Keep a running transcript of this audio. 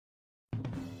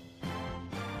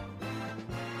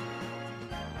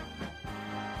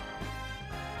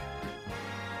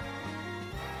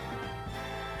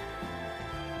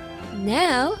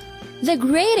Now, the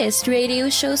greatest radio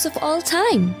shows of all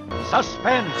time.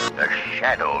 Suspense. The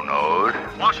Shadow Node.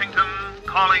 Washington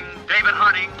calling David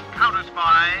Harding,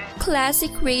 counter-spy.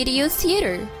 Classic radio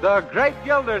theater. The Great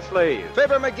Gildersleeve.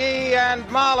 Fibber McGee and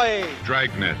Molly.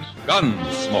 Dragnet.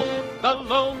 Gunsmoke. The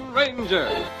Lone Ranger.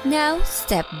 Now,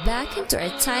 step back into a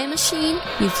time machine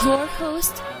with your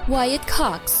host, Wyatt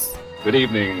Cox. Good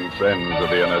evening, friends of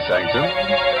the Inner Sanctum.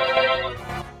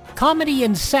 Comedy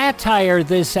and satire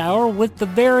this hour with the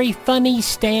very funny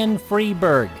Stan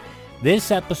Freberg.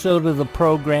 This episode of the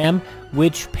program,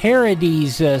 which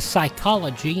parodies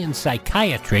psychology and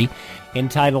psychiatry,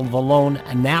 entitled The Lone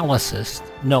Analyst,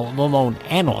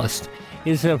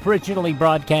 is originally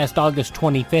broadcast August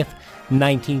 25th,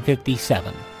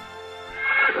 1957.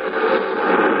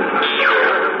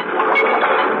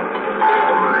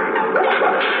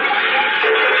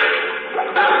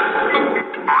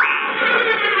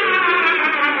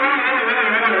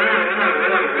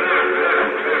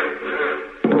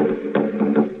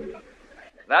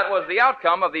 That was the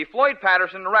outcome of the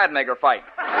Floyd-Patterson-Radmacher fight.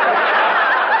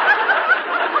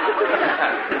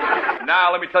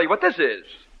 Now, let me tell you what this is.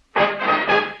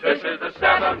 This is the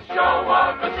seventh show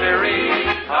of the series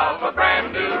of a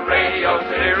brand new radio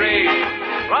series.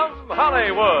 From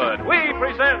Hollywood, we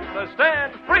present the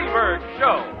Stan Freberg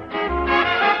Show.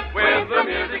 With the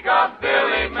music of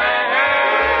Billy Mayer.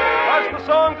 Plus the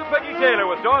songs of Peggy Taylor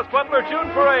with Doris Butler,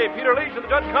 June Foray, Peter Leach, and the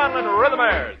Judd Conlon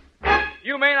Rhythmaires.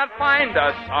 You may not find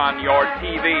us on your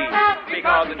TV.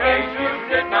 Because in case you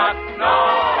did not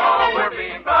know, we're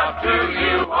being brought to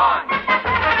you on.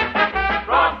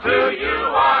 Brought to you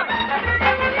on.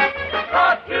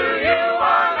 Brought to you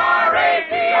on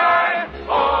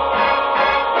R-A-D-I-O.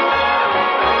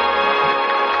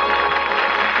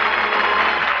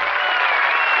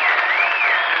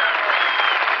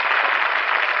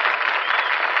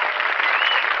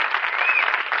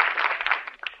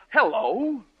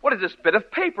 Hello? What is this bit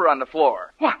of paper on the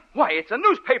floor? Why, it's a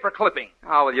newspaper clipping.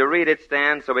 Oh, well, you read it,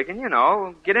 Stan, so we can,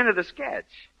 get into the sketch.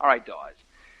 All right, Dawes.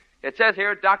 It says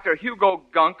here, Dr. Hugo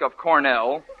Gunk of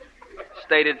Cornell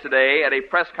stated today at a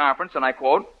press conference, and I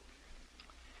quote,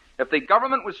 "If the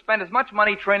government would spend as much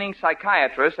money training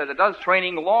psychiatrists as it does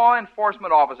training law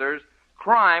enforcement officers,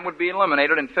 crime would be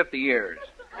eliminated in 50 years.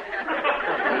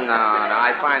 No,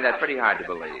 I find that pretty hard to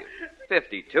believe.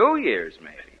 52 years,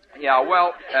 maybe. Yeah,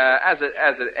 well,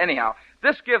 anyhow,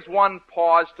 this gives one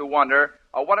pause to wonder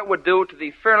what it would do to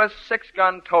the fearless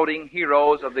six-gun toting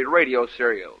heroes of the radio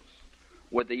serials.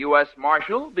 Would the U.S.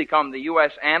 Marshal become the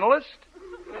U.S. Analyst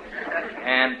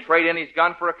and trade in his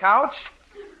gun for a couch?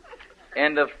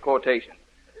 End of quotation.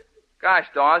 Gosh,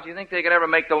 Dawes, you think they could ever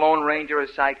make the Lone Ranger a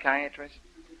psychiatrist?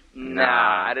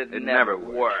 Nah, it never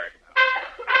work.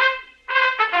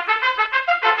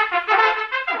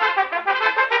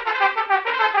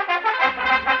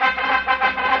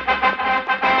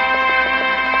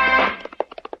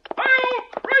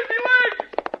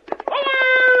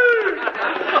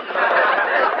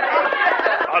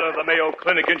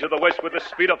 Clinic into the west with the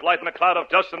speed of light and a cloud of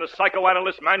dust and the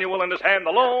psychoanalyst manual in his hand, the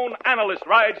Lone Analyst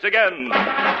rides again.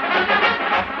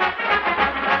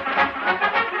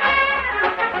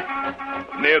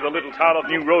 Near the little town of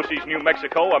New Roces, New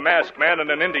Mexico, a masked man and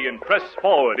an Indian press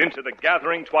forward into the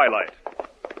gathering twilight.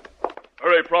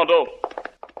 Hurry, pronto.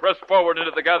 Press forward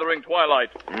into the gathering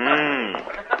twilight.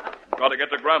 Got to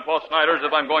get to Grandpa Snyder's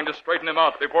if I'm going to straighten him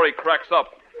out before he cracks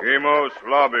up. Chemo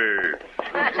Slobby.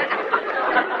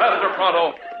 Faster,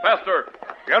 pronto. Faster.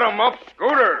 Get him up,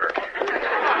 Scooter.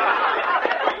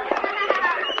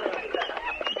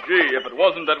 Gee, if it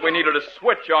wasn't that we needed a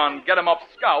switch on Get 'em Up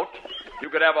Scout, you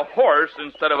could have a horse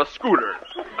instead of a scooter.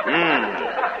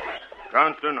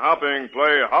 Constant hopping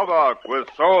play havoc with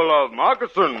soul of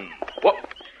moccasin.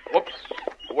 Whoops.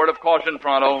 A word of caution,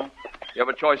 pronto. You have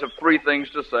a choice of three things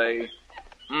to say.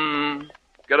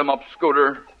 Get 'em up,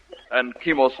 Scooter. And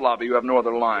chemo slobby, you have no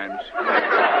other lines.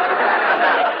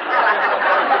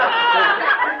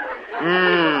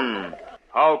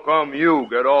 How come you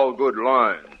get all good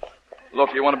lines?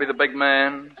 Look, you want to be the big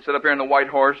man? Sit up here in the white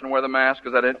horse and wear the mask,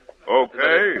 is that it?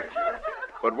 Okay.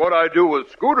 But what I do with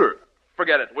Scooter?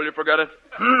 Forget it. Will you forget it?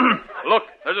 Look,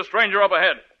 there's a stranger up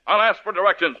ahead. I'll ask for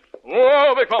directions.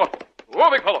 Whoa, big fellow. Whoa,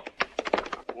 big fellow.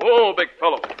 Whoa, big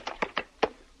fellow.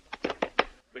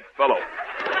 Big fellow.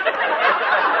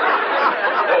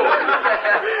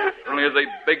 Certainly is a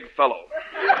big fellow.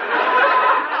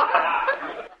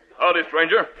 Howdy,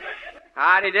 stranger.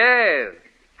 Howdy do.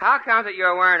 How comes it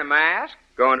you're wearing a mask?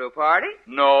 Going to a party?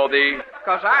 No,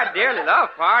 Because I dearly love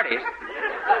parties.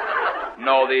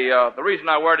 No, the reason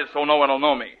I wear it is so no one will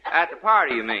know me. At the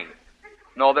party, you mean?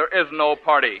 No, there is no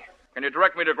party. Can you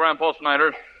direct me to Grandpa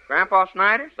Snyder's? Grandpa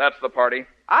Snyder's? That's the party.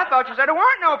 I thought you said there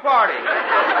weren't no party.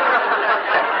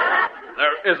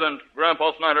 There isn't.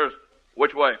 Grandpa Snyder's.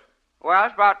 Which way? Well,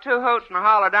 it's about 2 hoots and a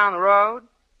holler down the road.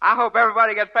 I hope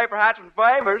everybody gets paper hats and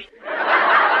flavors.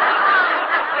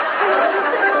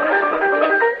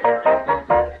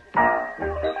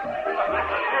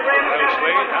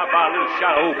 How about a little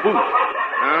shot of old boot?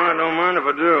 I don't mind if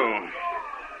I do.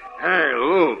 Hey,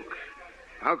 Luke.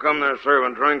 How come they're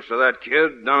serving drinks to that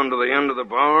kid down to the end of the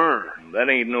bar? That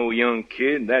ain't no young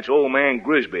kid. That's old man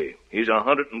Grisby. He's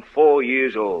 104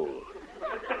 years old.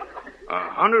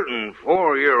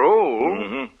 104-year-old?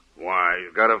 Mm-hmm. Why,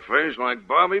 he's got a face like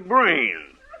Bobby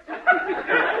Breen.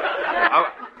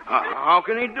 How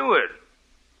can he do it?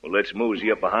 Well, let's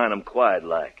mosey up behind him quiet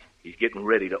like. He's getting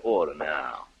ready to order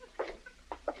now.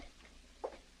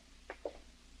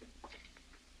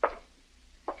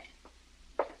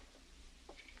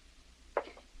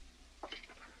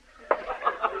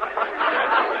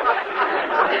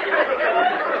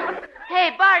 Hey,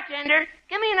 bartender,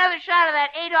 give me another shot of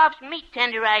that Adolph's meat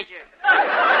tenderizer.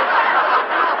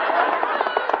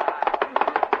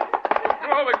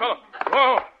 Whoa, big fellow.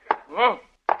 Whoa.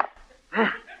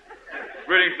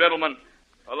 Greetings, gentlemen.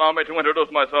 Allow me to introduce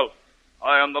myself.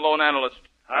 I am the Lone Analyst.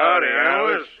 Howdy,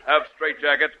 Analyst. Have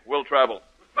straitjacket. We'll travel.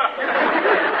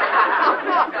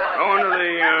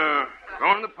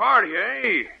 Going to the party,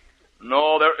 eh?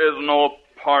 No, there is no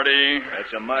party.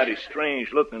 That's a mighty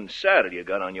strange-looking saddle you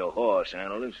got on your horse,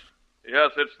 Analyst.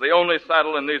 Yes, it's the only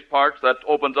saddle in these parts that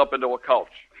opens up into a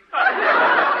couch.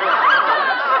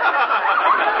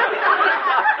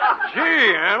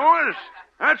 Gee, Analyst,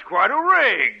 that's quite a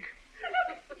rig.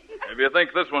 If you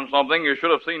think this one's something, you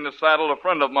should have seen the saddle a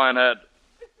friend of mine had.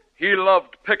 He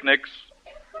loved picnics,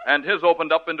 and his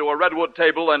opened up into a redwood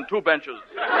table and 2 benches.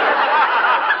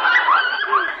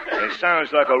 It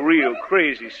sounds like a real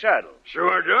crazy saddle.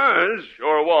 Sure does.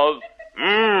 Sure was.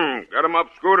 Got him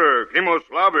up, Scooter.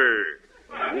 Kemoslobby.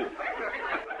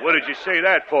 What did you say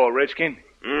that for, Redskin?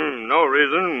 No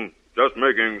reason. Just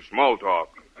making small talk.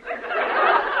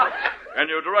 Can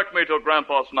you direct me to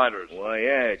Grandpa Snyder's? Why,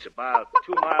 yeah, it's about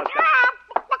 2 miles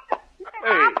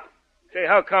down. Hey,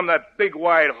 how come that big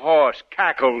white horse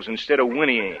cackles instead of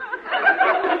whinnying?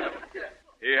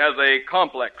 He has a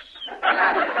complex.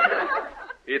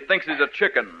 He thinks he's a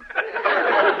chicken.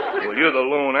 Well, you're the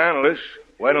Lone Analyst.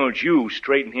 Why don't you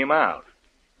straighten him out?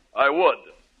 I would,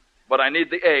 but I need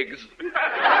the eggs.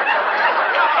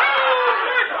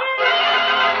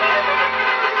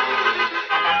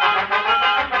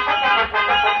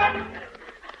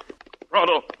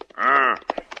 Pronto.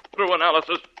 Through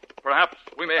analysis, perhaps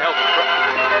we may help.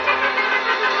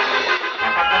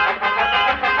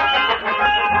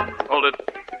 Hold it.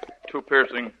 Too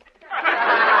piercing.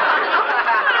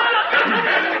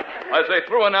 I say,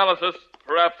 through analysis,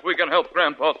 perhaps we can help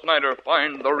Grandpa Snyder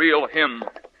find the real him.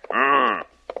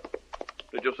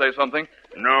 Did you say something?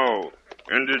 No.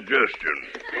 Indigestion.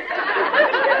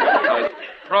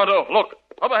 Pronto, look.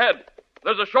 Up ahead.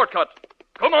 There's a shortcut.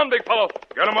 Come on, big fellow.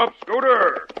 Get him up,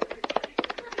 Scooter.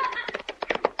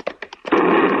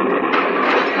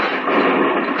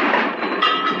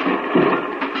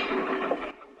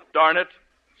 Darn it.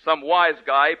 Some wise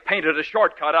guy painted a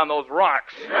shortcut on those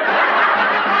rocks.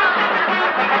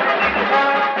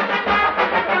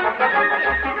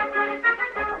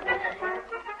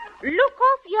 Look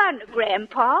off yonder,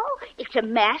 Grandpa. It's a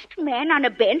masked man on a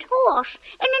bent horse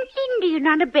and an Indian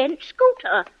on a bent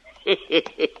scooter.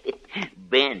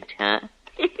 Bent, huh?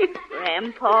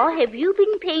 Grandpa, have you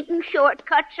been painting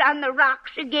shortcuts on the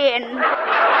rocks again?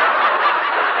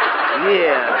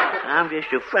 Yeah, I'm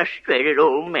just a frustrated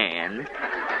old man.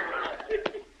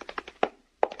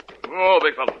 Oh,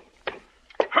 big fellow.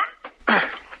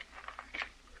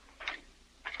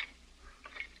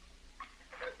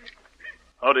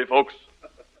 Howdy, folks.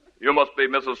 You must be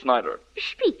Mrs. Snyder.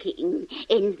 Speaking,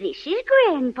 and this is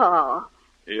Grandpa.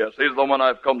 Yes, he's the one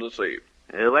I've come to see.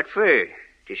 What for?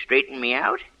 To straighten me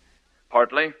out?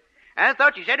 Partly. I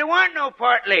thought you said there weren't no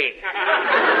partly.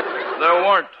 There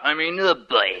weren't. I mean,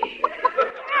 boy.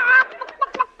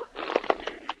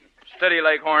 Steady,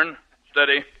 Leghorn.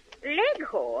 Steady.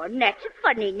 Leghorn? That's a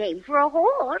funny name for a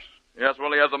horse. Yes,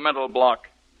 well, he has a mental block.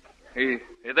 He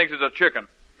thinks he's a chicken.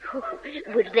 Oh,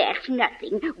 well, that's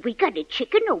nothing. We got a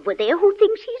chicken over there who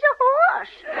thinks he's a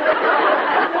horse.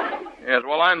 Yes,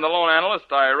 well, I'm the Lone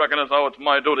Analyst. I reckon as though it's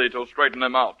my duty to straighten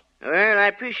him out. Well, I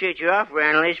appreciate your offer,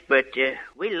 Analyst, but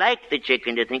we like the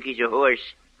chicken to think he's a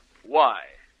horse. Why?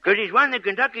 Because he's won the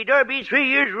Kentucky Derby 3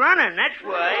 years running, that's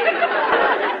why.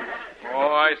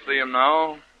 Oh, I see him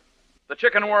now. The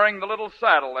chicken wearing the little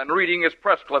saddle and reading his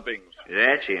press clippings.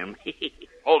 That's him.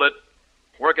 Hold it.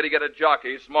 Where could he get a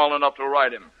jockey small enough to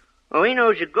ride him? Oh, he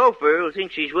knows a gopher who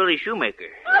thinks he's Willie Shoemaker.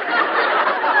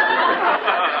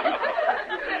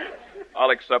 I'll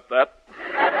accept that.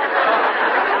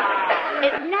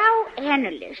 Now,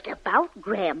 analyst, about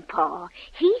Grandpa.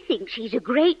 He thinks he's a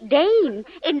Great Dane,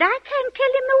 and I can't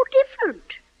tell him no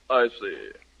different. I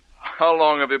see. How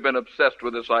long have you been obsessed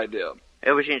with this idea?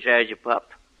 Ever since I was a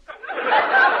pup.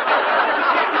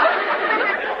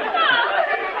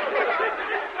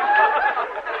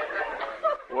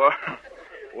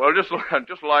 Well, just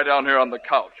lie down here on the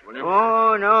couch, will you?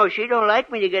 Oh, no, she don't like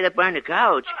me to get up on the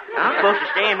couch. I'm supposed to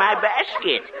stay in my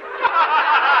basket.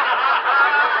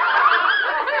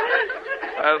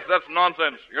 That's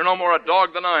nonsense. You're no more a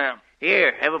dog than I am.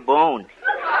 Here, have a bone.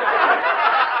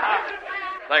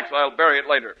 Thanks, I'll bury it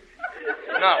later.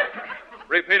 Now,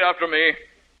 repeat after me.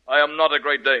 I am not a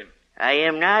Great Dane. I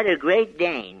am not a Great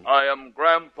Dane. I am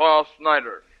Grandpa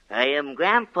Snyder. I am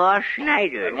Grandpa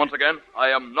Snyder. And once again, I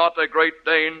am not a Great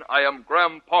Dane. I am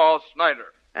Grandpa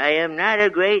Snyder. I am not a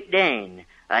Great Dane.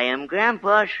 I am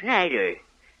Grandpa Snyder.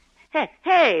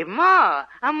 Hey, Ma,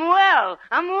 I'm well.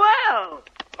 I'm well.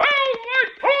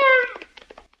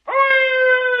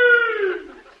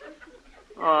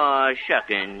 Oh,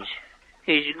 shuckins.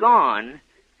 He's gone,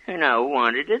 and I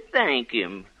wanted to thank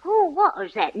him. Who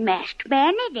was that masked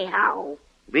man, anyhow?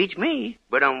 Beats me,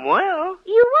 but I'm well.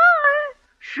 You are?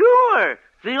 Sure.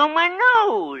 Feel my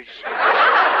nose.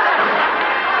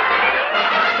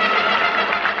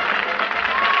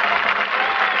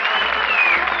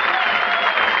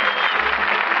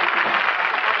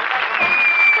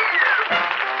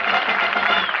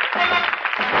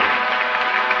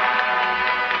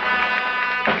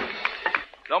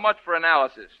 So much for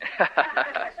analysis.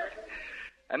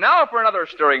 And now for another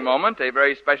stirring moment, a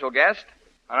very special guest.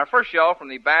 On our first show from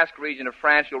the Basque region of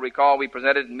France, you'll recall we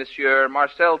presented Monsieur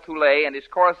Marcel Toulet and his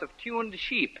chorus of tuned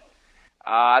sheep.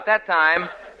 At that time,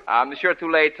 Monsieur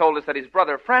Toulet told us that his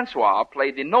brother Francois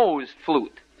played the nose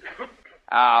flute.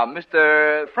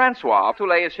 Mr. Francois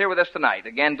Toulet is here with us tonight.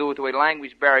 Again, due to a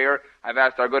language barrier, I've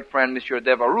asked our good friend Monsieur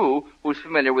Devereux, who's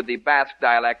familiar with the Basque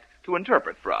dialect, to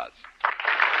interpret for us.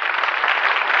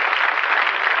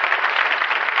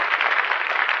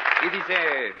 It is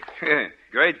a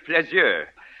great pleasure.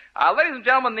 Ladies and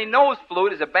gentlemen, the nose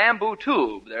flute is a bamboo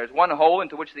tube. There's one hole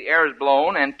into which the air is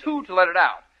blown and two to let it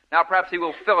out. Now, perhaps he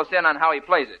will fill us in on how he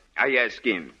plays it. I ask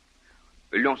him.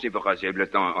 L'on sait pas le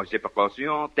temps en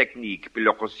séparation technique, puis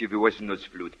l'on conçoit nose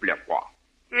flute, plus froid.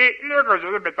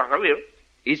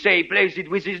 He say he plays it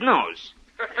with his nose.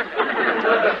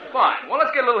 Fine. Well,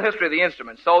 let's get a little history of the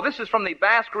instrument. So, this is from the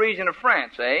Basque region of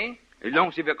France, eh?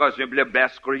 L'on sait pas le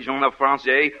Basque region of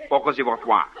français, pourquoi c'est pour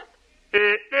toi? He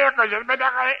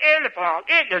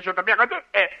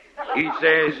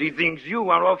says he thinks you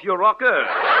are off your rocker.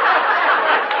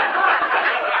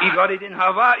 He got it in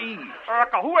Hawaii.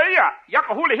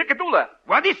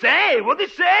 What'd he say? What'd he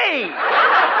say?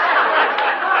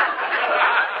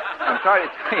 I'm sorry to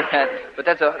tell you that, but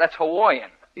that's Hawaiian.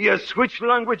 He has switched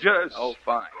languages. Oh,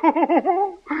 fine.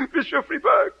 Monsieur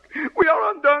Freberg, we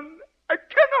are undone. I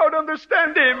cannot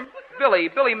understand him.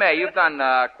 Billy May, you've done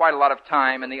quite a lot of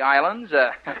time in the islands.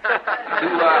 Do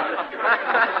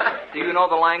you know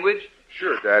the language?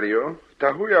 Sure, Daddy-o.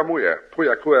 Tahuya muya,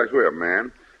 puya kuya kuya,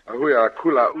 man. Ahuya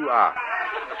kula ua.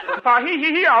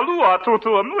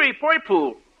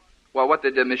 Well, what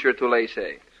did Monsieur Toulet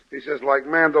say? He says, like,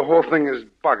 man, the whole thing is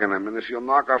bugging him, and if he'll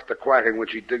knock off the quacking,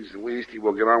 which he digs the least, he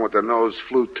will get on with the nose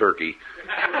flute turkey.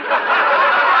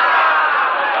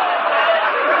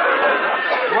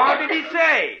 What did he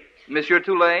say? Monsieur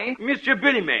Toulet? Mr.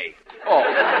 Billy May. Oh,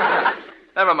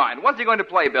 never mind. What's he going to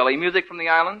play, Billy? Music from the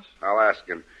islands? I'll ask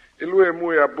him. Ilue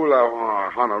muya bula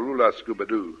Honolulu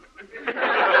Scooby-Doo.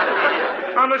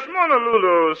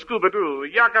 Honolulu Scooby-Doo,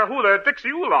 Yakahula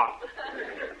Dixie-Ula.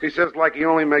 He says like he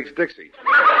only makes Dixie.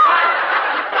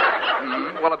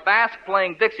 Well, a Basque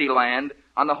playing Dixieland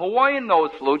on the Hawaiian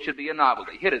nose flute should be a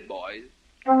novelty. Hit it, boys.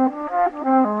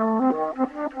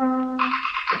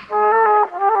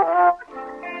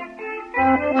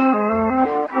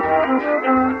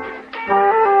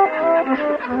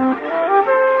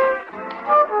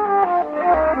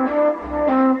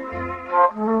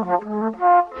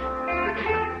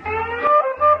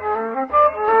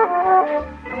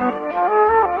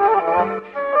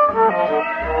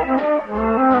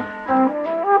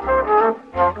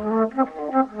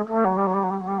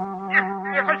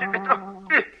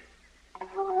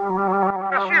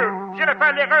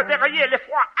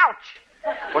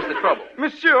 What's the trouble?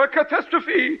 Monsieur, a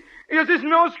catastrophe. He has his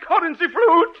nose caught in the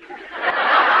flute.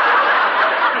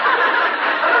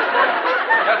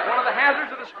 Just one of the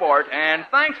hazards of the sport, and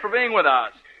thanks for being with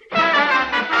us.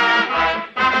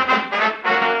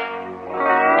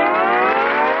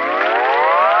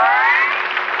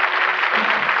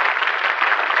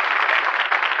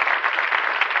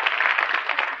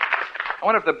 I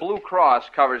wonder if the Blue Cross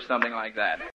covers something like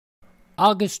that.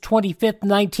 August 25th,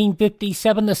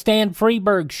 1957, The Stan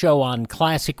Freberg Show on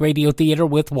Classic Radio Theater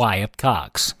with Wyatt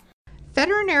Cox.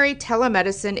 Veterinary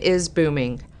telemedicine is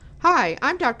booming. Hi,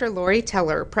 I'm Dr. Lori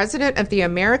Teller, president of the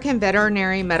American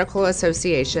Veterinary Medical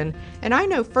Association, and I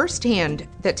know firsthand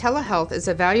that telehealth is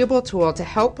a valuable tool to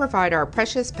help provide our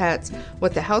precious pets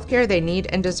with the health care they need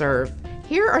and deserve.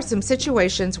 Here are some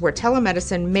situations where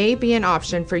telemedicine may be an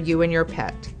option for you and your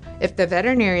pet. If the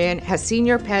veterinarian has seen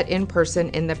your pet in person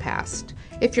in the past.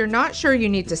 If you're not sure you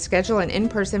need to schedule an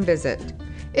in-person visit.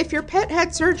 If your pet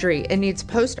had surgery and needs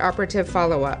post-operative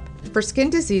follow-up. For skin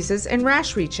diseases and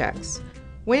rash rechecks.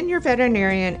 When your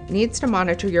veterinarian needs to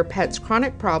monitor your pet's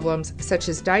chronic problems such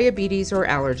as diabetes or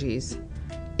allergies.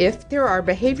 If there are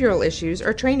behavioral issues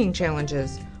or training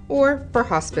challenges. Or for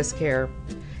hospice care.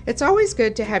 It's always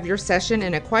good to have your session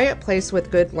in a quiet place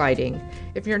with good lighting.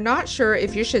 If you're not sure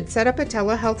if you should set up a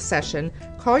telehealth session,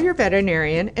 call your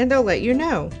veterinarian and they'll let you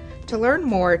know. To learn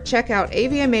more, check out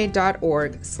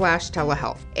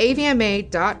avma.org/telehealth.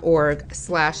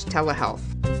 avma.org/telehealth.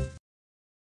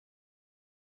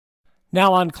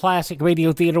 Now on Classic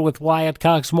Radio Theater with Wyatt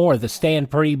Cox, more The Stan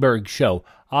Freberg Show,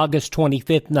 August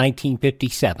 25th,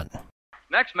 1957.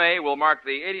 Next May will mark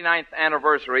the 89th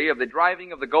anniversary of the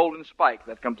driving of the Golden Spike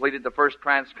that completed the first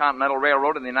transcontinental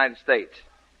railroad in the United States.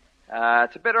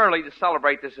 It's a bit early to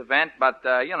celebrate this event, but,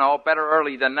 better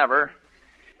early than never.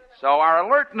 So our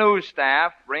alert news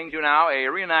staff brings you now a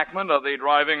reenactment of the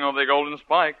driving of the Golden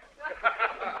Spike.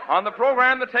 On the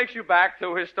program that takes you back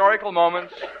to historical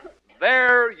moments,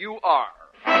 there you are.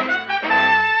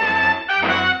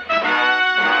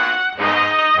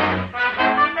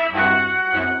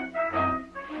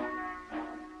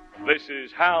 This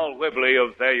is Hal Whibley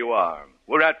of There You Are.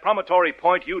 We're at Promontory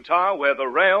Point, Utah, where the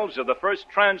rails of the first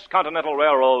transcontinental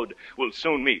railroad will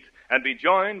soon meet and be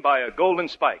joined by a golden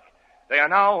spike. They are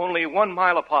now only 1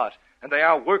 mile apart, and they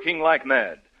are working like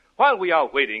mad. While we are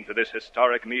waiting for this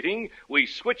historic meeting, we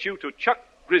switch you to Chuck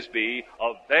Grisby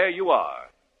of There You Are.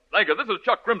 Thank you. This is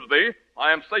Chuck Grimsby.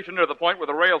 I am stationed near the point where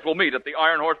the rails will meet at the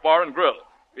Iron Horse Bar and Grill.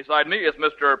 Beside me is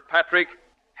Mr. Patrick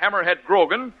Hammerhead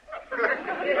Grogan,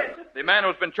 the man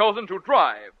who's been chosen to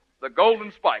drive the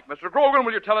Golden Spike. Mr. Grogan,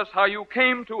 will you tell us how you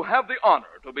came to have the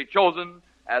honor to be chosen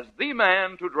as the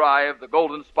man to drive the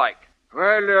Golden Spike?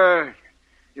 Well,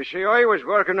 you see, I was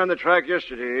working on the track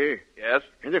yesterday. Yes?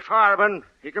 And the fireman,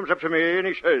 he comes up to me and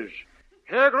he says,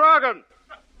 "Hey, Grogan,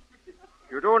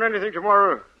 you doing anything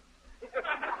tomorrow?"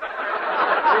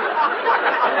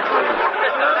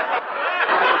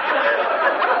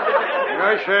 And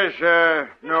I says,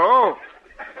 no.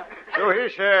 So he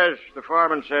says, the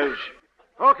fireman says,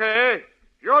 "Okay,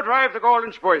 you drive the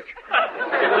Golden Spike."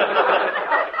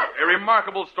 A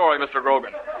remarkable story, Mr.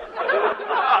 Grogan.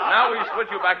 Now we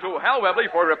switch you back to Hal Webley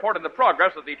for a report on the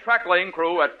progress of the track-laying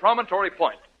crew at Promontory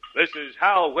Point. This is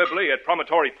Hal Whibley at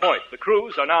Promontory Point. The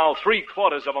crews are now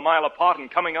 3/4 of a mile apart and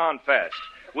coming on fast.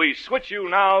 We switch you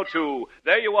now to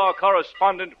There You Are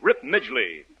correspondent Rip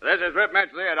Midgley. This is Rip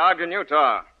Midgley at Ogden,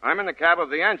 Utah. I'm in the cab of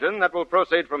the engine that will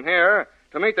proceed from here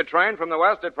to meet the train from the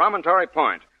west at Promontory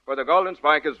Point, where the Golden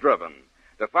Spike is driven.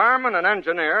 The fireman and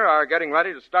engineer are getting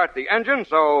ready to start the engine,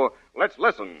 so let's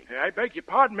listen. I beg your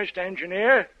pardon, Mr.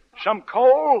 Engineer. Some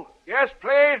coal? Yes,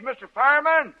 please, Mr.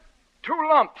 Fireman. 2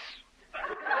 lumps.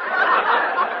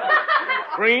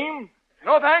 Cream?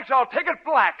 No, thanks. I'll take it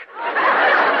black.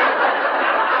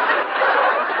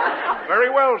 Very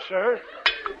well, sir.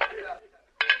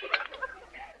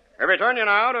 I return you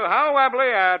now to Hal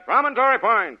Webley at Promontory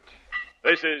Point.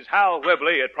 This is Hal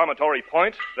Whibley at Promontory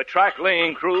Point. The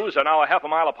track-laying crews are now 1/2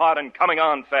 mile apart and coming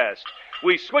on fast.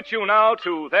 We switch you now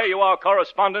to There You Are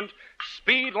correspondent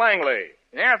Speed Langley.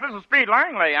 Yes, this is Speed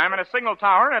Langley. I'm in a signal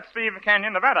tower at Steve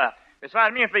Canyon, Nevada.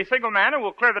 Beside me is the signalman who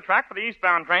will clear the track for the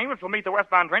eastbound train, which will meet the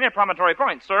westbound train at Promontory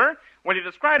Point. Sir, will you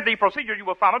describe the procedure you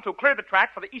will follow to clear the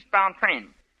track for the eastbound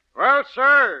train? Well,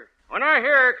 sir, when I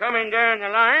hear coming down the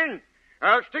line,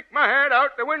 I'll stick my head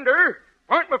out the window,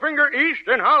 point my finger east,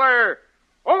 and holler,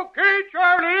 "Okay,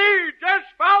 Charlie,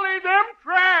 just follow them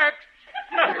tracks."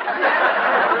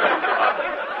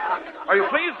 Are you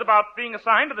pleased about being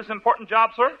assigned to this important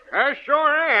job, sir? I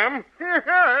sure am.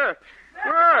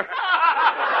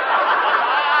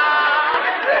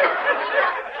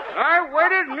 I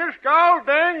waited in this gall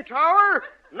dang tower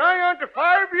Nigh on to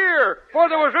 5 years before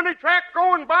there was any track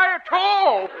going by at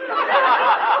all.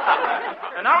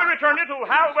 And now we return you to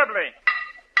Hal Webley.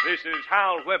 This is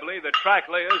Hal Webley. The track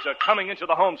layers are coming into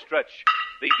the home stretch.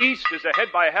 The East is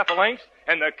ahead by half a length,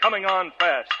 and they're coming on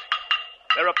fast.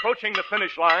 They're approaching the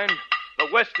finish line. The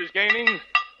West is gaining.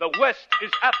 The West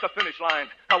is at the finish line.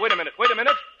 Now, wait a minute.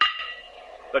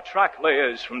 The track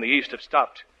layers from the East have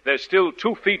stopped. They're still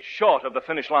 2 feet short of the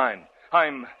finish line.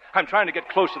 I'm trying to get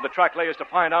close to the track layers to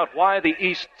find out why the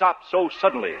East stopped so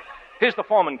suddenly. Here's the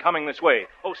foreman coming this way.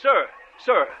 Oh, sir,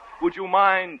 would you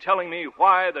mind telling me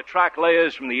why the track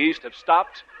layers from the East have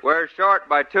stopped? We're short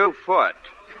by 2 foot.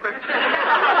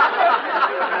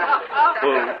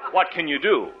 Well, what can you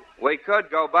do? We could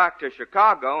go back to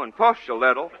Chicago and push a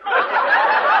little.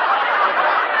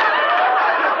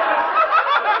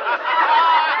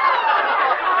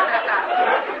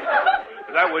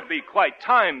 That would be quite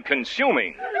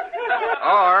time-consuming.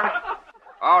 Or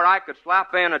I could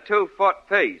slap in a 2-foot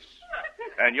piece.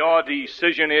 And your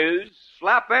decision is?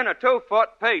 Slap in a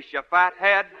 2-foot piece, you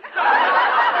fathead.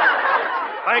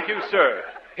 Thank you, sir.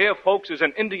 Here, folks, is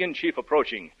an Indian chief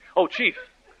approaching. Oh, Chief,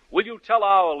 will you tell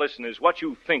our listeners what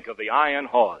you think of the Iron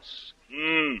Horse?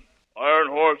 Iron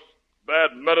Horse,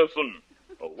 bad medicine.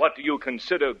 Well, what do you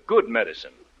consider good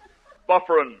medicine?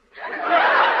 Bufferin'.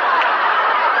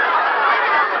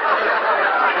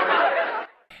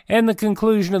 And the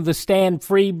conclusion of the Stan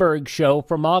Freberg Show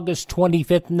from August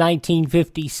 25th,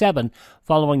 1957.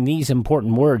 Following these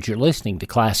important words, you're listening to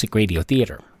Classic Radio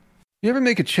Theater. You ever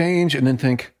make a change and then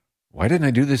think, why didn't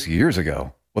I do this years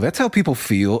ago? Well, that's how people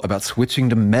feel about switching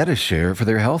to Medishare for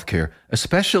their health care,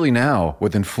 especially now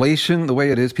with inflation the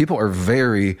way it is. People are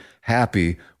very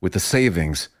happy with the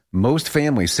savings. Most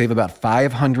families save about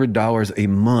 $500 a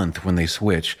month when they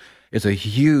switch. It's a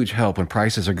huge help when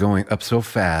prices are going up so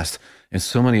fast in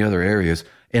so many other areas.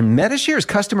 And Medishare's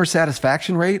customer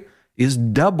satisfaction rate is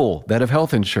double that of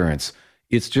health insurance.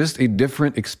 It's just a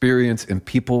different experience, and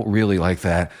people really like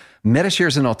that. Medishare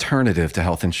is an alternative to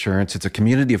health insurance. It's a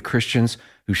community of Christians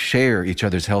who share each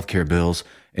other's healthcare bills,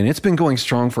 and it's been going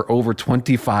strong for over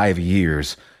 25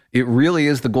 years. It really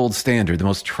is the gold standard, the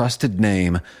most trusted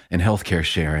name in healthcare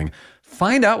sharing.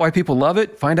 Find out why people love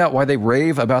it, find out why they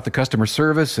rave about the customer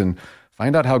service, and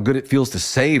find out how good it feels to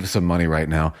save some money right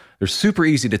now. They're super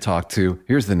easy to talk to.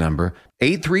 Here's the number,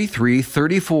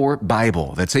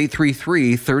 833-34-BIBLE. That's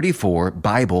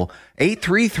 833-34-BIBLE,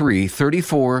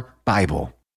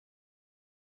 833-34-BIBLE.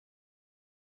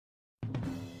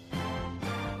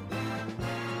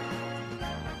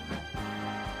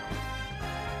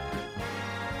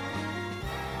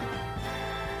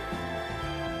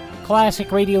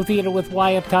 Classic Radio Theater with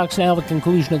Wyatt Cox. Now the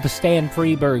conclusion of the Stan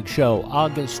Freberg Show,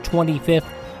 August 25th,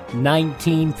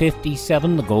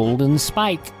 1957, the Golden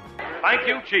Spike. Thank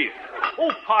you, Chief.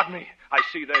 Oh, pardon me. I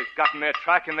see they've gotten their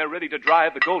track and they're ready to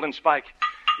drive the Golden Spike.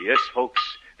 Yes, folks,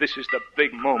 this is the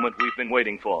big moment we've been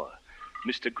waiting for.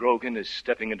 Mr. Grogan is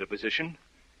stepping into position.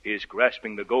 He is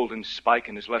grasping the Golden Spike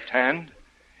in his left hand.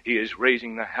 He is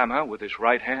raising the hammer with his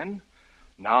right hand.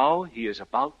 Now he is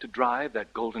about to drive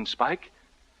that Golden Spike.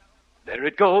 There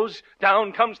it goes.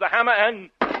 Down comes the hammer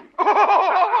and... Oh,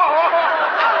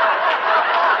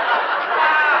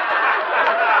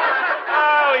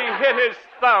 he hit his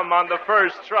thumb on the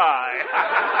first try.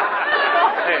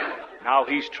 Hey, now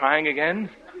he's trying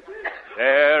again.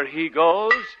 There he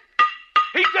goes.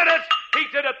 He did it! He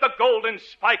did it! The Golden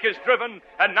Spike is driven,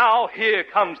 and now here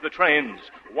comes the trains.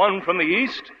 One from the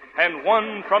east and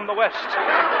one from the west.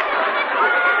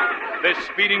 They're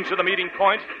speeding to the meeting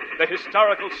point, the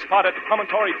historical spot at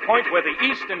Promontory Point where the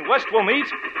east and west will meet.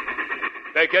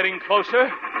 They're getting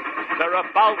closer. They're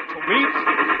about to meet.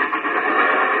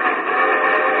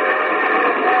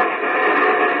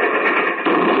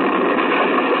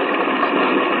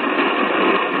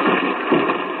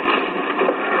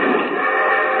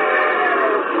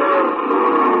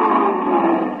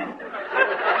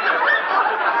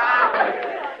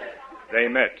 They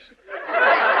met.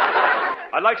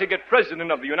 I'd like to get President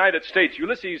of the United States,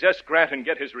 Ulysses S. Grant, and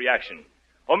get his reaction.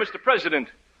 Oh, Mr. President,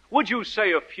 would you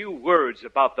say a few words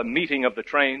about the meeting of the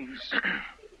trains?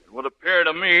 It would appear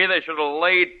to me they should have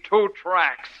laid 2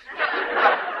 tracks.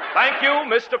 Thank you,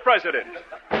 Mr. President.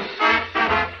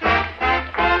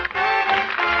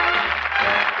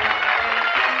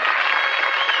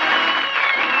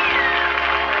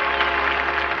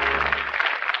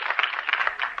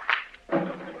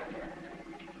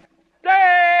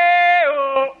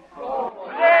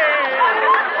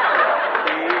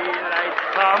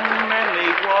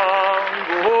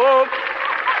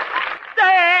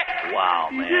 Wow,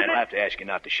 man, I'll have to ask you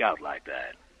not to shout like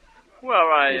that. Well,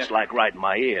 It's like right in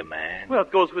my ear, man. Well,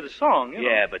 it goes with the song, you know.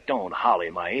 Yeah, but don't holler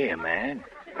in my ear, man.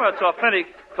 Well, it's authentic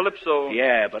calypso.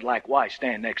 Yeah, but like why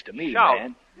stand next to me, Shout.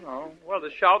 man? Oh, well,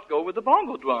 the shouts go with the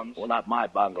bongo drums. Well, not my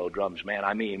bongo drums, man.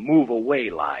 I mean, move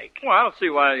away like. Well, I don't see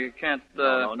why you can't,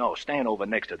 No. Stand over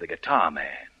next to the guitar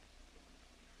man.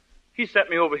 He set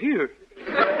me over here.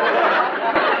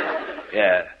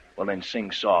 Yeah, well then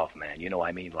sing soft, man. You know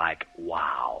I mean like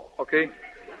wow. Okay.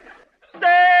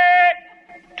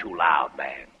 Too loud,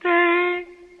 man.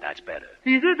 That's better.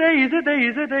 Easy day, easy day,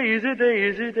 easy day, easy day,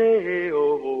 easy day,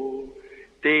 oh.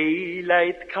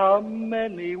 Daylight come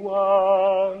and me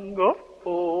want go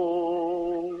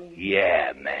home.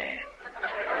 Yeah, man.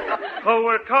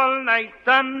 Work all night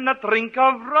and a drink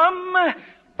of rum.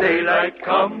 Daylight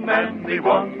come and me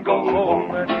want go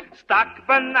home. Stack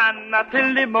banana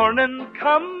till the morning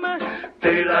come.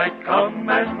 Daylight come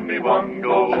and me want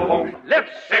go home. Lift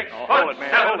 6 foot,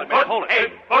 7 foot,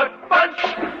 8 foot bunch.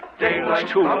 Daylight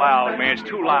it's too loud, man. It's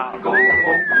too loud. Go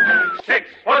home. 6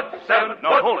 foot, 7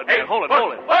 foot, hold it, man. 8 Hold it, foot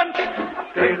hold it. Bunch.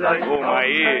 Daylight oh, my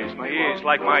ears,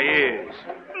 like my ears.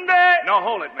 No,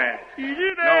 hold it, man.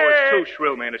 No, it's too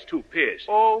shrill, man. It's too pierced.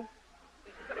 Oh.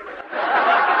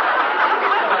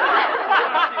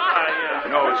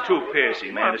 No, it's too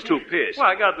piercing, man. It's too piercing.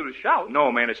 Well, I gotta do the shout.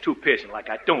 No, man, it's too piercing. Like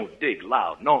I don't dig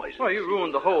loud noises. Well, you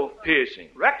ruined the whole piercing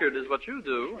record is what you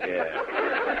do.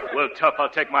 Yeah. Well, tough, I'll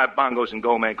take my bongos and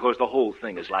go, man, because the whole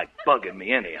thing is like bugging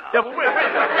me anyhow. Yeah, but wait.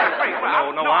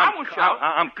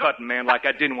 I'm cutting, man, like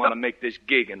I didn't want to make this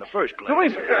gig in the first place. No,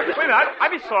 wait a minute.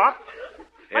 I'd be soft.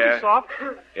 Yeah? I'd be soft.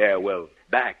 Yeah, well,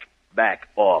 back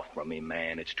off from me,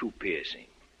 man. It's too piercing.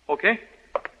 Okay.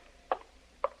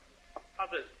 How's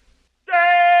this?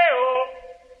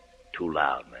 Too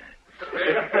loud, man.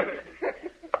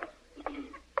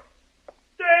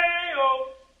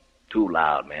 Too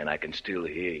loud, man. I can still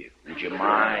hear you. Would you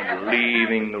mind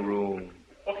leaving the room?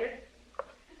 Okay.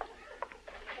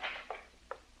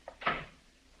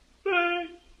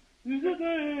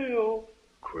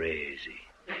 Crazy.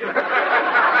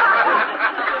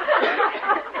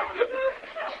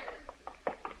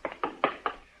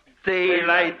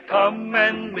 Daylight come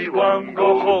and we won't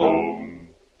go home.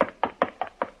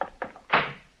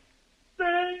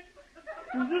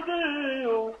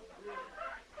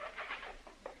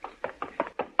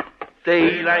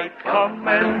 Daylight come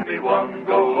and we won't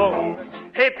go home.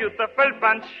 Hey, beautiful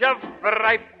bunch of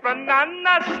ripe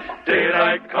bananas.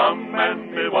 Daylight come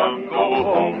and we won't go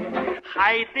home.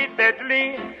 Hide the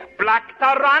deadly black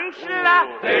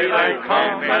tarantula. Daylight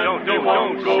come and we won't go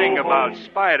home. Don't sing about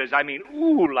spiders. I mean,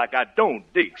 ooh, like I don't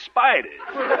dig spiders.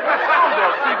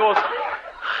 He goes,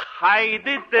 hide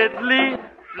the deadly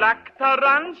black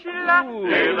tarantula. Ooh.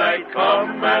 Daylight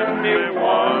come and we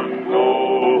won't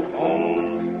go home.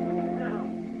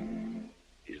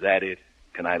 Is that it?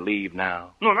 Can I leave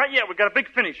now? No, not yet. We got a big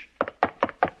finish.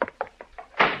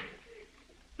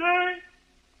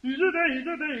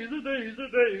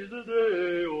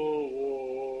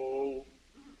 Oh.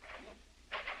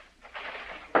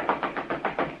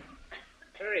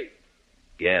 Hey.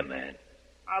 Yeah, man.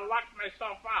 I locked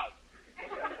myself out.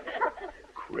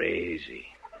 Crazy.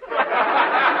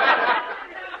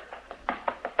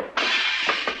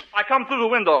 I come through the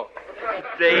window.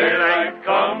 Daylight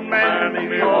come and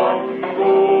we won't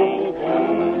go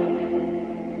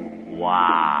home.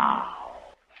 Wow.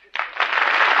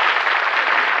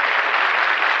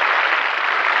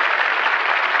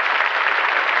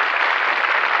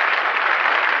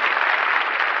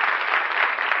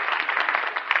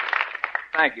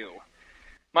 Thank you.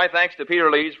 My thanks to Peter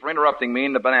Leeds for interrupting me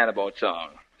in the Banana Boat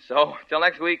song. So, till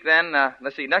next week then,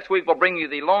 let's see. Next week we'll bring you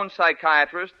the Lone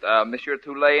Psychiatrist, Monsieur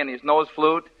Toulet and his nose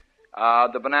flute,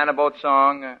 the Banana Boat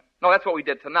song. No, that's what we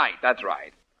did tonight. That's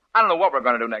right. I don't know what we're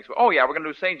going to do next week. Oh, yeah, we're going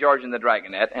to do St. George and the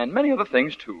Dragonette and many other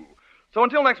things, too. So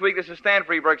until next week, this is Stan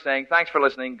Freberg saying thanks for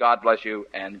listening, God bless you,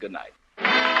 and good night.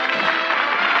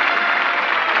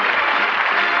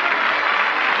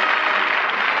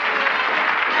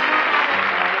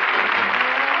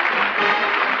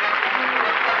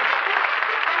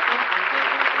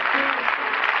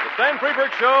 Stan Freberg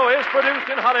Show is produced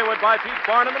in Hollywood by Pete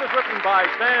Barnum and is written by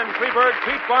Stan Freberg,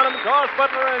 Pete Barnum, Gauze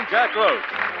Butler, and Jack Rhodes.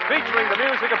 Featuring the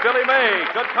music of Billy May,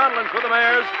 Judd Conlon for the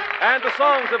Mares, and the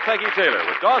songs of Peggy Taylor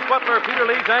with Gauze Butler, Peter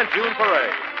Leeds, and June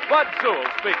Foray. Bud Sewell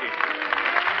speaking.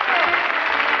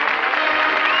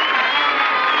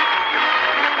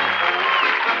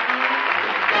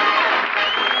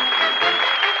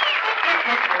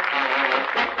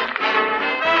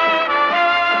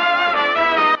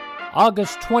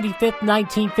 August 25th,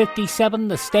 1957,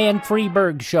 The Stan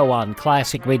Freberg Show on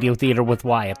Classic Radio Theater with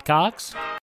Wyatt Cox.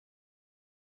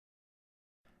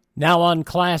 Now on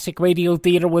Classic Radio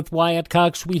Theater with Wyatt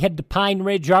Cox, we head to Pine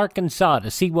Ridge, Arkansas to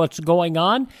see what's going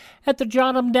on at the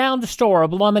Jot 'em Down store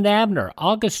of Lum-n-Abner,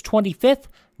 August 25th,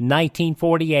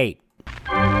 1948.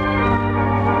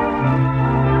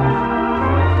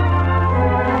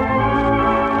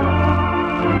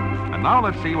 And now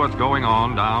let's see what's going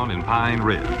on down in Pine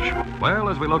Ridge. Well,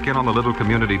 as we look in on the little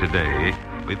community today,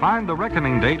 we find the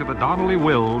reckoning date of the Donnelly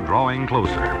will drawing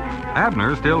closer.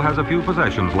 Abner still has a few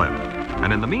possessions left,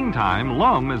 and in the meantime,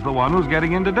 Lum is the one who's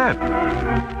getting into debt.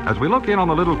 As we look in on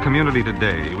the little community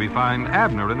today, we find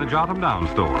Abner in the Jot 'em Down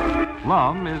store.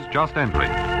 Lum is just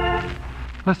entering.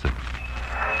 Listen.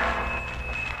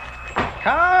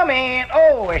 Come in.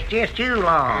 Oh, it's just you,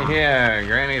 Lum. Yeah,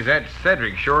 Granny, that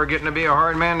Cedric sure getting to be a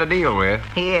hard man to deal with.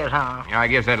 He is, huh? I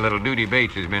guess that little Duty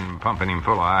Bates has been pumping him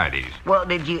full of ideas. Well,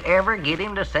 did you ever get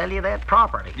him to sell you that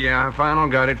property? Yeah, I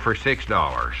finally got it for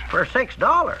 $6. For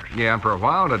 $6? Yeah, for a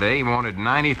while today he wanted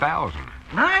 $90,000.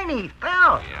 $90,000?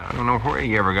 Yeah, I don't know where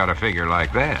he ever got a figure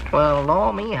like that. Well,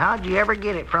 Lord me, how'd you ever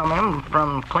get it from him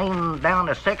from clean down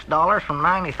to $6 from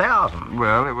 $90,000?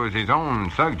 Well, it was his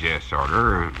own suggest,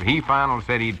 sorter. He finally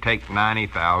said he'd take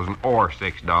 $90,000 or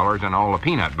 $6 and all the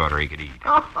peanut butter he could eat.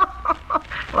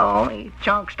 Lord me,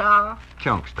 chunk style?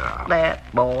 Chunk style.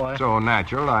 That boy. So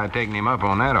natural, I taken him up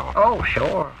on that offer. Oh,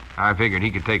 sure. I figured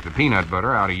he could take the peanut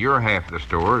butter out of your half of the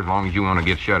store as long as you want to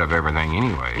get shut of everything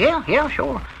anyway. Yeah,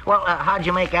 sure. Well, how'd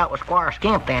you make out with Squire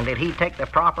Skimp then? Did he take the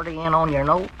property in on your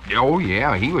note? Oh,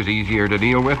 yeah, he was easier to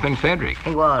deal with than Cedric.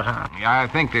 He was, huh? Yeah, I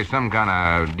think there's some kind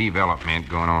of development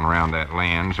going on around that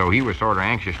land, so he was sort of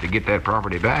anxious to get that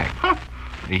property back.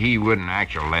 He wouldn't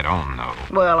actually let on, though.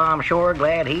 Well, I'm sure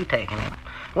glad he taken it.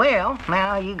 Well,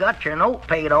 now you got your note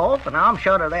paid off, and I'm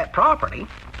shut of that property.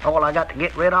 All I got to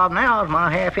get rid of now is my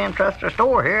half-interest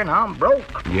store here, and I'm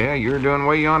broke. Yeah, you're doing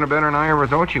way yonder better than I ever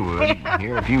thought you would.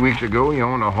 Here, a few weeks ago, you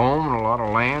owned a home and a lot of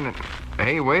land. And...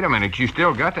 Hey, wait a minute. You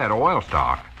still got that oil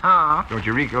stock. Huh? Don't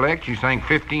you recollect you sank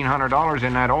 $1,500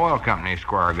 in that oil company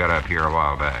Squire got up here a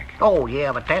while back? Oh,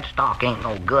 yeah, but that stock ain't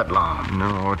no good, Lum.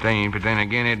 No, it ain't, but then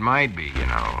again, it might be, you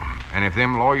know. And if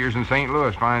them lawyers in St.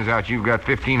 Louis finds out you've got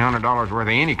 $1,500 worth of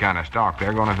any kind of stock,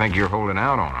 they're going to think you're holding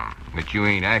out on them. That you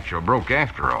ain't actual broke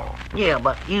after all. Yeah,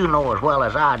 but you know as well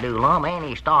as I do, Lum,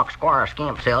 any stock Squire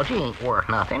Skimp sells you ain't worth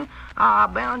nothing. I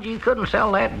bound you couldn't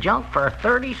sell that junk for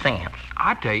 30 cents.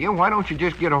 I tell you, why don't you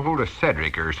just get a hold of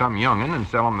Cedric or some young'un and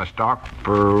sell them the stock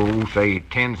for, say,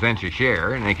 10 cents a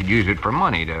share, and they could use it for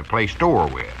money to play store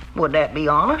with. Would that be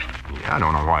honest? Yeah, I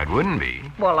don't know why it wouldn't be.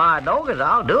 Well, I doggers,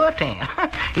 I'll do it then.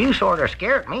 You sort of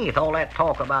scared me with all that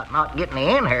talk about not getting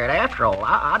the inherit after all.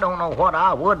 I don't know what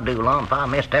I would do, Lum, if I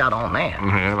missed out on that.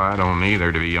 Well, I don't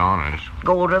either, to be honest.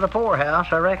 Go to the poorhouse,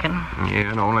 I reckon.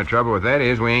 Yeah, the only trouble with that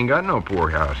is we ain't got no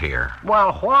poorhouse here.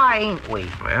 Well, why ain't we?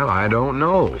 Well, I don't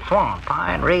know. Swamp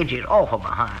Pine Ridge is awful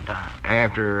behind time.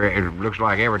 After, it looks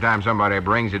like every time somebody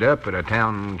brings it up at a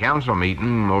town council meeting,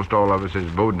 most all of us has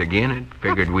voted again it.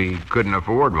 Figured we couldn't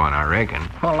afford one, I reckon.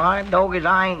 Well, I doggers,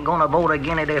 I ain't gonna vote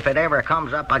again it if it ever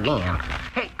comes up again.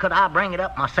 Hey, could I bring it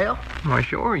up myself? Why,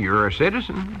 sure, you're a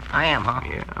citizen. I am, huh?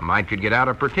 Yeah, I might could get out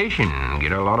a petition and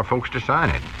get a lot of folks to sign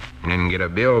it. And then get a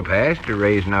bill passed to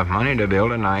raise enough money to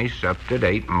build a nice,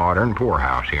 up-to-date, modern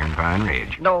poorhouse here in Pine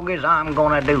Ridge. Doggers, I'm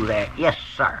gonna do that. Yes,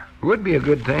 sir. Would be a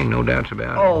good thing, no doubts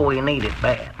about it. Oh, we need it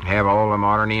bad. Have all the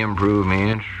modern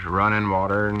improvements, running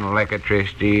water and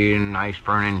electricity and nice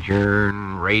furniture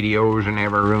and radios in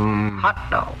every room. Hot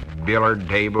dog. Billiard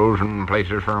tables and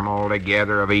places for 'em all to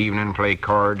gather of evening, play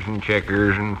cards and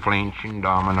checkers and flinch and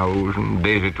dominoes and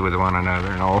visit with one another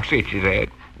and all such as that.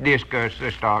 Discuss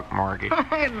the stock market.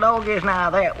 Doggers,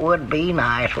 now that would be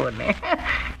nice, wouldn't it?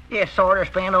 Just sort of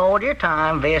spend all your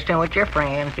time visiting with your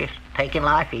friends, just taking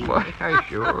life easy. Why,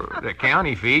 sure. The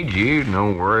county feeds you. No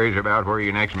worries about where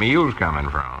your next meal's coming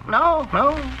from. No.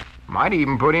 Might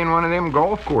even put in one of them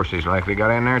golf courses like they got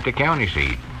in there at the county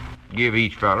seat. Give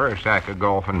each feller a sack of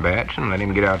golfing bats and let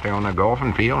him get out there on the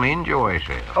golfing field and enjoy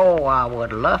himself. Oh, I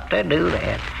would love to do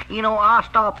that. You know, I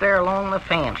stopped there along the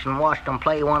fence and watched them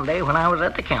play one day when I was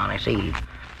at the county seat.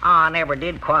 I never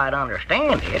did quite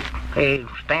understand it. They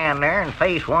stand there and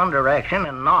face one direction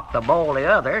and knock the ball the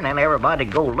other, and then everybody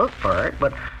go look for it,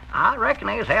 but I reckon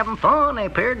they was having fun, they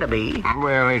appeared to be.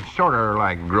 Well, it's sort of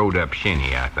like growed-up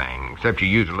shinny, I think, except you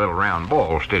use a little round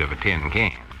ball instead of a tin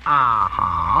can.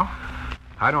 Uh-huh.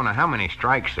 I don't know how many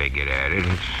strikes they get at it.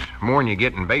 It's more than you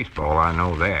get in baseball, I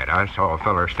know that. I saw a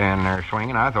feller standing there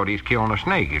swinging. I thought he was killing a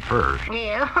snake at first.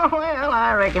 Yeah, well,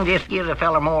 I reckon just gives a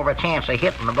fella more of a chance of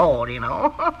hitting the ball, you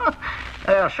know.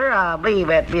 Well, sir, I believe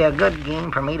that'd be a good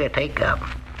game for me to take up.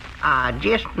 I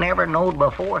just never knowed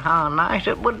before how nice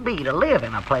it would be to live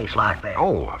in a place like that.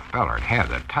 Oh, a feller'd have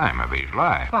the time of his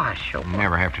life. Why, sure.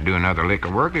 Never have to do another lick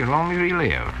of work as long as he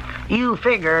lived. You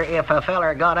figure if a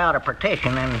feller got out a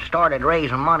petition and started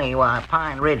raising money, why,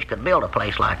 Pine Ridge could build a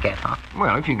place like that, huh?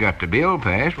 Well, if you got the bill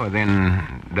passed, well,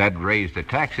 then that'd raise the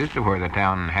taxes to where the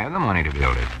town had the money to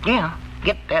build it. Yeah,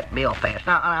 get that bill passed.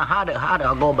 Now how do I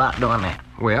go about doing that?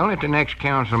 Well, at the next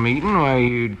council meeting, why,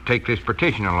 you take this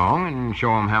petition along and show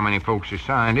them how many folks have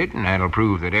signed it, and that'll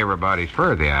prove that everybody's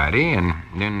for the idea, and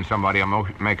then somebody will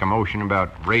make a motion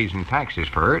about raising taxes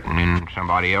for it, and then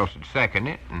somebody else would second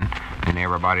it, and then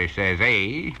everybody says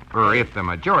A, or if the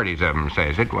majorities of them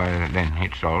says it, well, then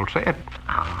it's all set.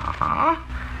 Uh-huh.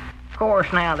 Of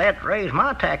course, now, that'd raise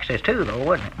my taxes, too, though,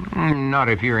 wouldn't it? Not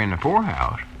if you're in the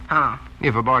poorhouse. Huh?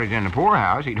 If a body's in the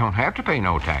poorhouse, he don't have to pay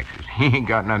no taxes. He ain't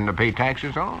got nothing to pay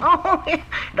taxes on. Oh,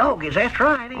 doggies, that's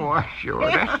right. Why, sure.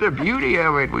 That's the beauty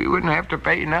of it. We wouldn't have to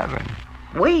pay nothing.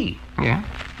 We? Yeah?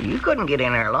 You couldn't get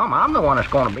in there, Lum. I'm the one that's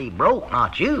going to be broke,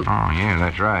 not you. Oh, yeah,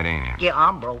 that's right, ain't it? Yeah,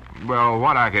 I'm broke. Well,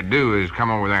 what I could do is come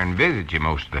over there and visit you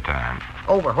most of the time.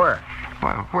 Over where?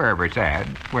 Well, wherever it's at,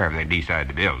 wherever they decide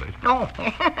to build it. Oh,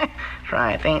 that's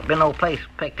right. There ain't been no place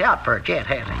picked out for it yet,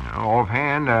 has it?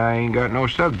 Offhand, I ain't got no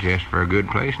suggest for a good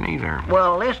place neither.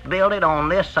 Well, let's build it on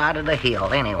this side of the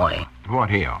hill, anyway.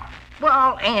 What hill?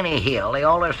 Well, any hill. They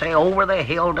always say over the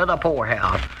hill to the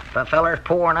poorhouse. If a feller's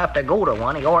poor enough to go to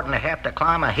one, he oughtn't to have to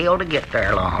climb a hill to get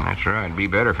there, Lum. That's right. It'd be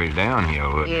better if he's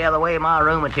downhill, wouldn't it? Yeah, the way my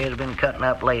rheumatiz been cutting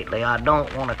up lately, I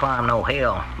don't want to climb no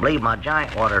hill. Believe my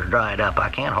giant water's dried up. I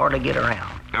can't hardly get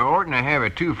around. I oughtn't to have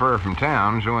it too far from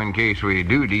town, so in case we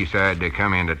do decide to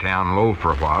come into town low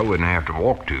for a while, wouldn't have to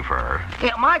walk too far.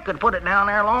 Yeah, Mike could put it down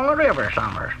there along the river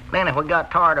summers. Then if we got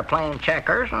tired of playing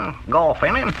checkers and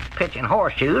golfing and pitching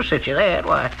horseshoes such as that,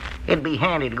 why, it'd be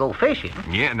handy to go fishing.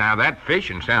 Yeah, now that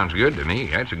fishing sounds good to me.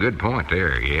 That's a good point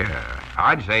there, yeah.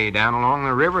 I'd say down along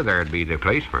the river there'd be the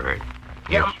place for it.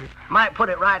 Yeah, Yes, sir. might put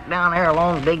it right down there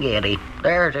along Big Eddy.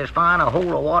 There's as fine a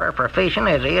hole of water for fishing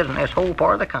as is in this whole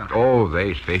part of the country. Oh,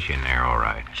 there's fishing there, all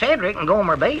right. Cedric and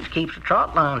Gomer Bates keeps the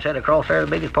trot line set across there the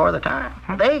biggest part of the time.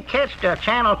 They catched a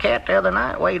channel cat the other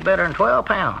night, weighed better than 12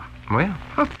 pounds. Well,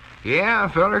 yeah, a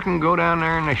feller can go down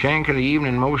there in the shank of the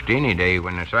evening most any day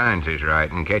when the signs is right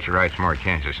and catch a right smart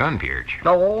chance of sun perch.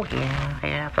 Oh,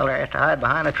 yeah, feller has to hide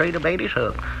behind a tree to bait his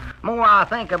hook. The more I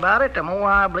think about it, the more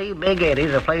I believe Big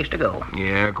Eddy's a place to go.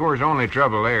 Yeah, of course, only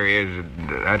trouble there is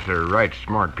that's a right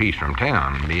smart piece from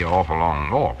town. It'd be an awful long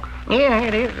walk. Yeah,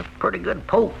 it is a pretty good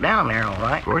poke down there, all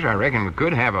right. Of course, I reckon we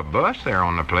could have a bus there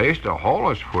on the place to haul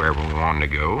us wherever we wanted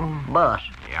to go. Bus?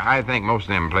 Yeah, I think most of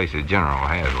them places general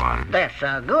has one. That's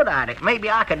a good idea. Maybe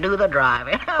I could do the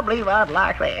driving. I believe I'd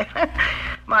like that.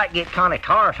 Might get kind of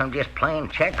tiresome just playing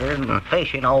checkers and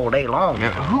fishing all day long.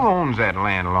 Now, who owns that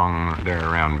land along there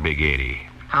around Big Eddy?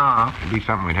 Huh? It'd be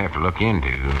something we'd have to look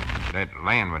into. That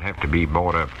land would have to be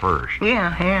bought up first.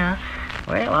 Yeah.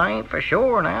 Well, I ain't for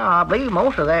sure now. I believe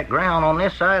most of that ground on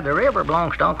this side of the river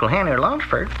belongs to Uncle Henry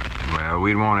Lunsford. Well,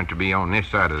 we'd want it to be on this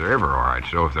side of the river, all right,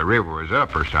 so if the river was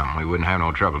up or something, we wouldn't have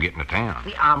no trouble getting to town.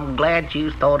 Yeah, I'm glad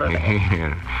you thought of that.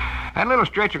 Yeah. That little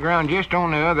stretch of ground just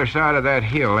on the other side of that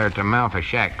hill there at the mouth of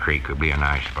Shack Creek would be a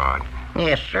nice spot.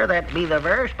 Yes, sir, that'd be the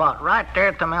very spot right there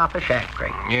at the mouth of Shack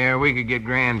Creek. Yeah, we could get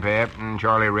Grandpap and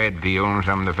Charlie Redfield and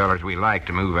some of the fellas we like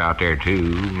to move out there,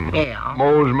 too. Yeah.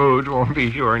 Mose Moods won't be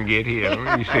sure and get him.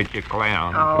 He's such a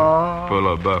clown. Oh. Full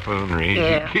of buffoonery.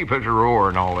 Yeah. Keep us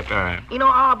roaring all the time. You know,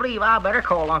 I believe I better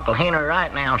call Uncle Henry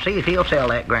right now and see if he'll sell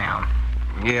that ground.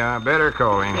 Yeah, I better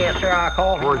call him. Yes, sir, I'll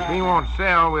call him. Of course, if he won't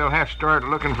sell, we'll have to start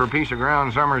looking for a piece of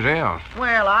ground somewhere else.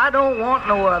 Well, I don't want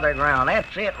no other ground.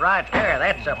 That's it right there.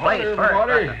 That's the place Hey, for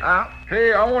buddy. it.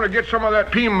 Hey, I want to get some of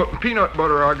that peanut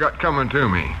butter I got coming to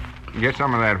me. Get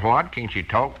some of that what? Can't you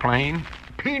talk plain?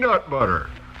 Peanut butter.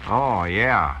 Oh,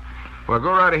 yeah. Well,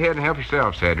 go right ahead and help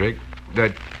yourself, Cedric.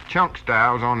 The chunk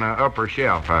style's on the upper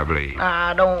shelf, I believe.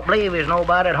 I don't believe there's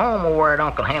nobody at home over at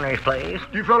Uncle Henry's place.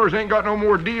 You fellers ain't got no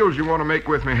more deals you want to make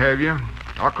with me, have you?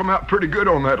 I'll come out pretty good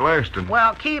on that last one.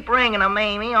 Well, keep ringing them,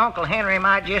 Amy. Uncle Henry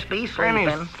might just be sleeping.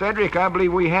 Granny, Cedric, I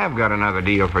believe we have got another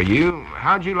deal for you.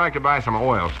 How'd you like to buy some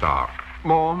oil stock?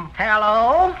 Mom?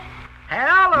 Hello? You can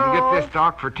Hello? get this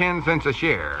stock for 10 cents a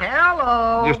share.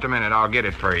 Hello? Just a minute, I'll get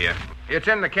it for you. It's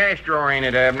in the cash drawer, ain't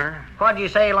it, Abner? What'd you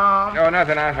say, Lum? Oh,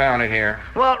 nothing. I found it here.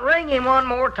 Well, ring him one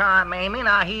more time, Amy.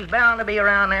 Now, he's bound to be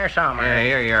around there somewhere. Yeah,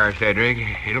 here you are, Cedric.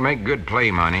 It'll make good play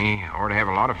money, or to have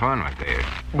a lot of fun with this.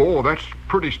 Boy, that's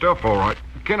pretty stuff, all right.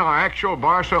 Can I actually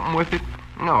buy something with it?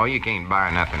 No, you can't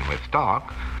buy nothing with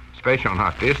stock, especially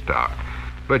not this stock.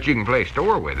 But you can play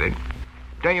store with it.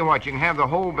 Tell you what, you can have the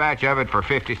whole batch of it for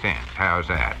 50 cents. How's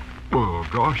that? Oh,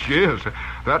 gosh, yes.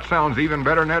 That sounds even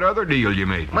better than that other deal you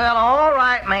made. Well, all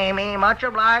right, Mamie. Much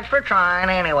obliged for trying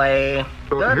anyway.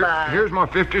 Goodbye. Here's my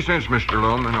 50 cents, Mr.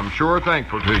 Lum, and I'm sure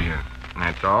thankful to you.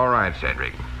 That's all right,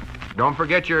 Cedric. Don't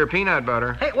forget your peanut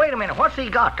butter. Hey, wait a minute. What's he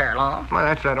got there, Lum? Well,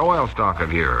 that's that oil stock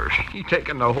of yours. You're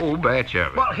taking the whole batch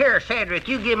of it. Well, here, Cedric,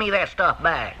 you give me that stuff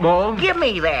back. Well? Give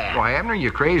me that. Why, Abner,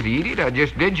 you crazy idiot. I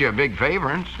just did you a big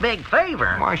favor. Big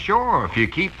favor? Why, sure. If you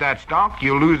keep that stock,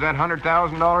 you'll lose that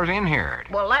 $100,000 inherit.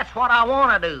 Well, that's what I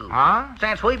want to do. Huh?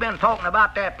 Since we've been talking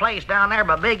about that place down there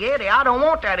by Big Eddie, I don't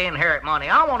want that inherit money.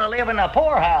 I want to live in a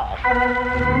poorhouse.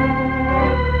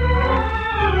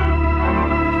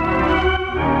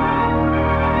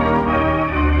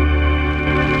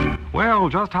 Well,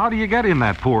 just how do you get in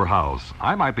that poorhouse?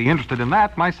 I might be interested in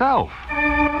that myself.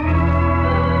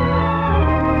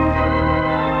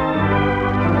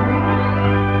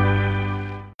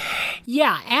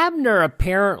 Yeah, Abner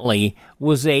apparently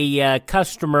was a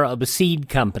customer of a seed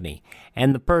company,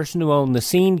 and the person who owned the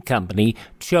seed company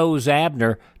chose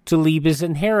Abner to leave his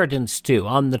inheritance to,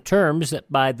 on the terms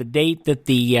that by the date that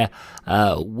the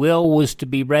will was to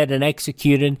be read and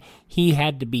executed, he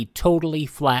had to be totally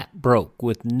flat broke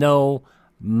with no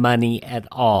money at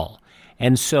all.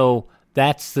 And so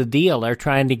that's the deal. They're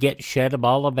trying to get shed of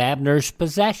all of Abner's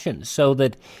possessions so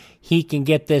that he can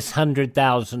get this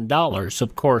 $100,000.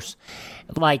 Of course,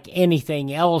 like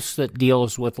anything else that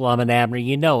deals with Lum-n-Abner,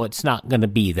 you know it's not going to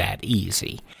be that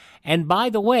easy. And by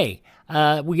the way,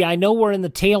 I know we're in the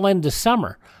tail end of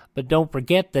summer, but don't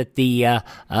forget that the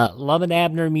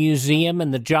Lum-n-Abner Museum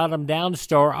and the Jot 'em Down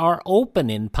store are open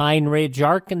in Pine Ridge,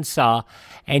 Arkansas,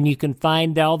 and you can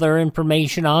find all their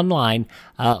information online.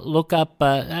 Look up,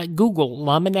 Google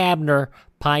Lum-n-Abner,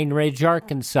 Pine Ridge,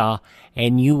 Arkansas,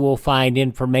 and you will find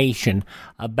information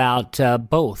about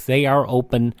both. They are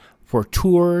open for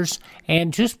tours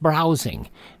and just browsing.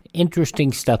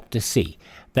 Interesting stuff to see.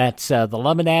 That's the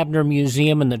Lum-n-Abner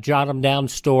Museum and the Jot 'em Down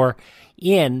store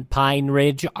in Pine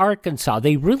Ridge, Arkansas.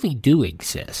 They really do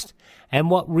exist. And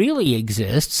what really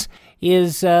exists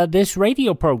is this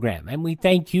radio program. And we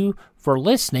thank you for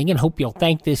listening and hope you'll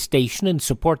thank this station and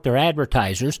support their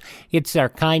advertisers. It's their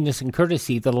kindness and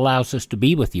courtesy that allows us to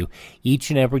be with you each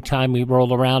and every time we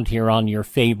roll around here on your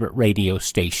favorite radio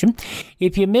station.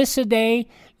 If you miss a day,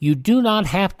 you do not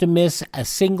have to miss a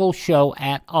single show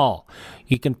at all.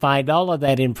 You can find all of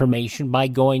that information by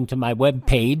going to my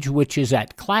webpage, which is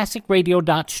at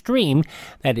classicradio.stream.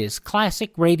 That is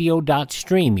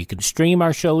classicradio.stream. You can stream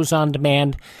our shows on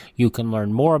demand. You can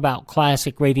learn more about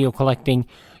classic radio collecting.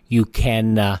 You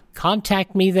can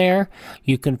contact me there.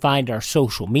 You can find our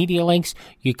social media links.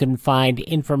 You can find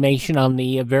information on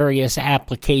the various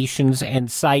applications and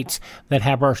sites that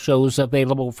have our shows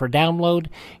available for download.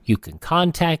 You can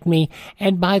contact me.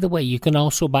 And by the way, you can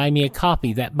also buy me a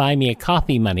copy. That Buy Me a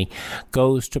Copy money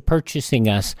goes to purchasing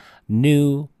us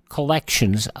new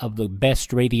collections of the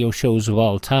best radio shows of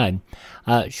all time.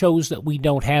 Shows that we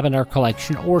don't have in our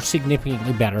collection or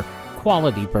significantly better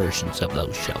quality versions of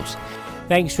those shows.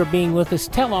 Thanks for being with us.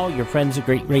 Tell all your friends the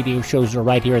great radio shows are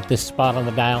right here at this spot on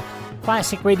the dial.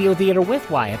 Classic Radio Theater with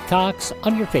Wyatt Cox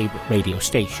on your favorite radio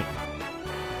station.